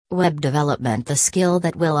Web development, the skill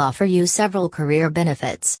that will offer you several career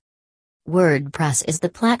benefits. WordPress is the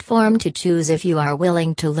platform to choose if you are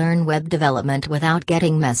willing to learn web development without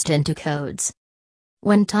getting messed into codes.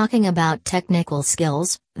 When talking about technical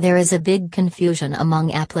skills, there is a big confusion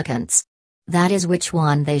among applicants. That is which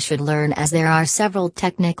one they should learn, as there are several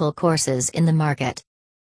technical courses in the market.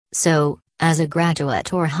 So, as a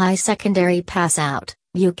graduate or high secondary pass out,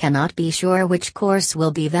 you cannot be sure which course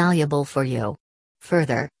will be valuable for you.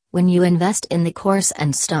 Further, when you invest in the course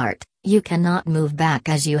and start, you cannot move back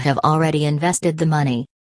as you have already invested the money.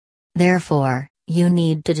 Therefore, you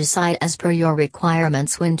need to decide as per your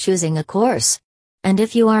requirements when choosing a course. And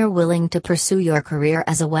if you are willing to pursue your career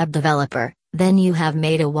as a web developer, then you have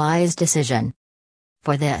made a wise decision.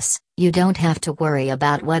 For this, you don't have to worry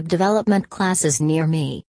about web development classes near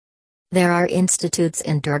me. There are institutes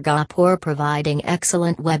in Durgapur providing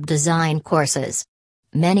excellent web design courses.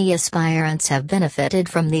 Many aspirants have benefited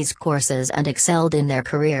from these courses and excelled in their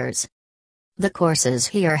careers. The courses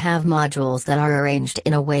here have modules that are arranged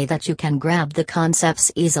in a way that you can grab the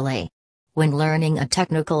concepts easily. When learning a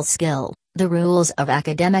technical skill, the rules of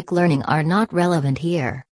academic learning are not relevant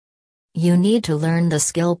here. You need to learn the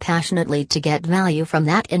skill passionately to get value from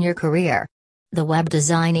that in your career. The web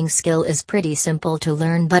designing skill is pretty simple to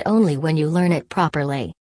learn, but only when you learn it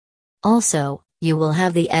properly. Also, you will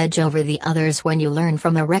have the edge over the others when you learn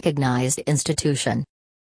from a recognized institution.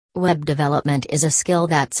 Web development is a skill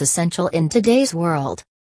that's essential in today's world.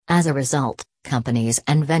 As a result, companies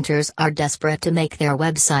and vendors are desperate to make their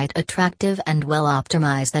website attractive and well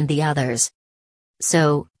optimized than the others.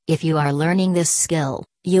 So, if you are learning this skill,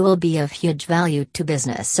 you will be of huge value to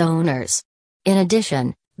business owners. In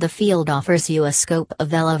addition, the field offers you a scope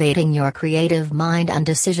of elevating your creative mind and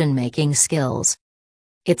decision-making skills.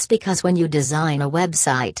 It's because when you design a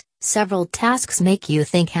website, several tasks make you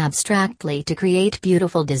think abstractly to create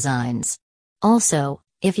beautiful designs. Also,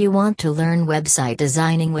 if you want to learn website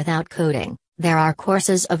designing without coding, there are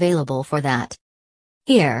courses available for that.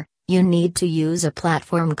 Here, you need to use a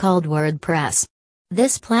platform called WordPress.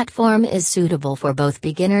 This platform is suitable for both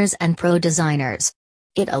beginners and pro designers.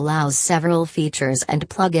 It allows several features and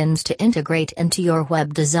plugins to integrate into your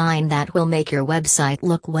web design that will make your website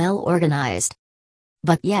look well organized.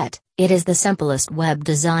 But yet, it is the simplest web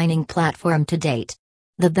designing platform to date.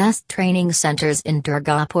 The best training centers in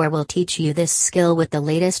Durgapur will teach you this skill with the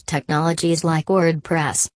latest technologies like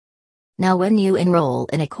WordPress. Now, when you enroll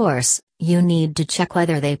in a course, you need to check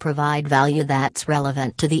whether they provide value that's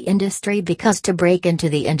relevant to the industry, because to break into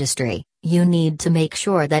the industry, you need to make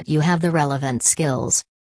sure that you have the relevant skills.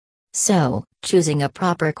 So, choosing a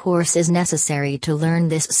proper course is necessary to learn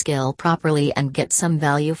this skill properly and get some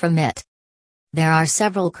value from it. There are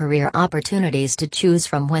several career opportunities to choose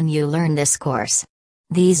from when you learn this course.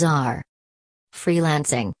 These are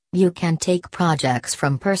freelancing. You can take projects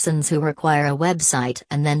from persons who require a website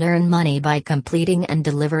and then earn money by completing and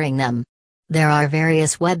delivering them. There are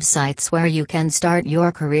various websites where you can start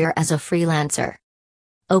your career as a freelancer.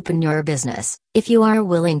 Open your business. If you are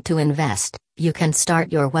willing to invest, you can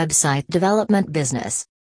start your website development business.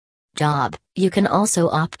 Job. You can also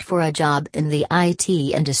opt for a job in the IT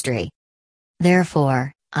industry.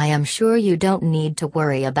 Therefore, I am sure you don't need to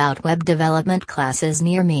worry about web development classes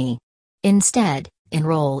near me. Instead,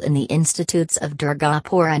 enroll in the institutes of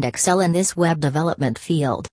Durgapur and excel in this web development field.